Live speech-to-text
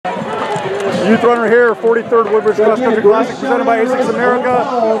Youth runner here, 43rd Woodbridge Cross Country Classic presented by ASICS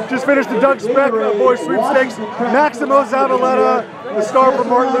America. Just finished the Doug Speck boys sweepstakes. Maximo Zavaleta, the star from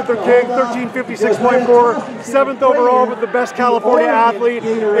Martin Luther King, 13:56.4, 7th overall, but the best California athlete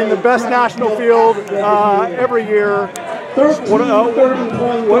in the best national field every year. What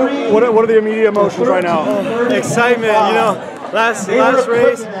are the immediate emotions right now? Excitement, you know. Last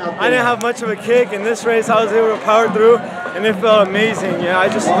race, I didn't have much of a kick. In this race, I was able to power through, and it felt amazing. You know, I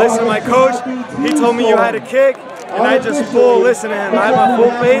just listened to my coach. He told me you had a kick, and I just full listened to him. I had my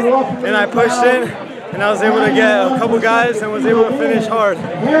full faith, and I pushed in, and I was able to get a couple guys and was able to finish hard.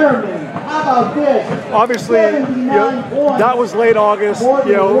 Obviously, you know, that was late August.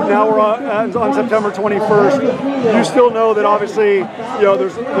 You know, now we're on September 21st. You still know that obviously, you know,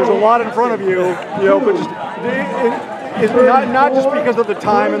 there's a lot in front of you. You know, but just it's not just because of the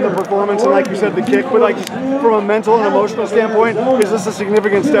time and the performance and, like you said, the kick, but like just from a mental and emotional standpoint, is this a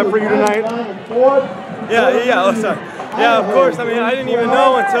significant step for you tonight? Yeah. Oh, sorry. Yeah, of course. I mean, I didn't even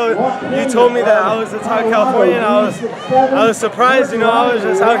know until you told me that I was the top Californian. I was surprised. You know, I was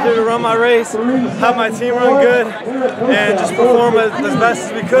just out here to run my race, have my team run good, and just perform as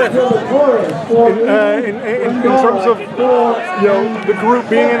best as we could. In terms of, you know, the group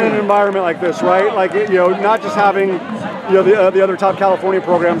being in an environment like this, right? Like, you know, not just having, you know, the other top California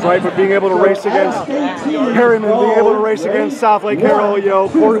programs, right? But being able to race against Harriman, being able to race against South Lake Carroll, you know,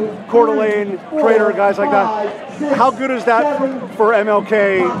 Coeur d'Alene, Crater, guys like that. How good is that for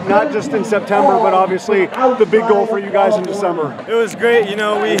MLK, not just in September, but obviously the big goal for you guys in December? It was great. You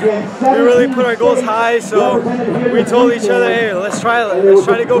know, we really put our goals high, so we told each other, hey, let's try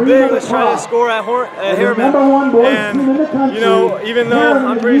to go big, let's try to score at Harriman. And, you know, even though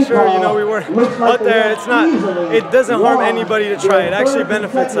I'm pretty sure, you know, we weren't out there, it doesn't harm anybody to try. It actually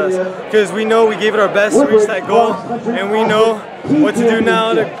benefits us because we know we gave it our best to reach that goal, and we know what to do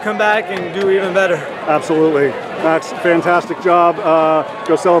now to come back and do even better. Absolutely. Max, fantastic job.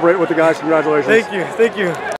 Go celebrate with the guys. Congratulations. Thank you.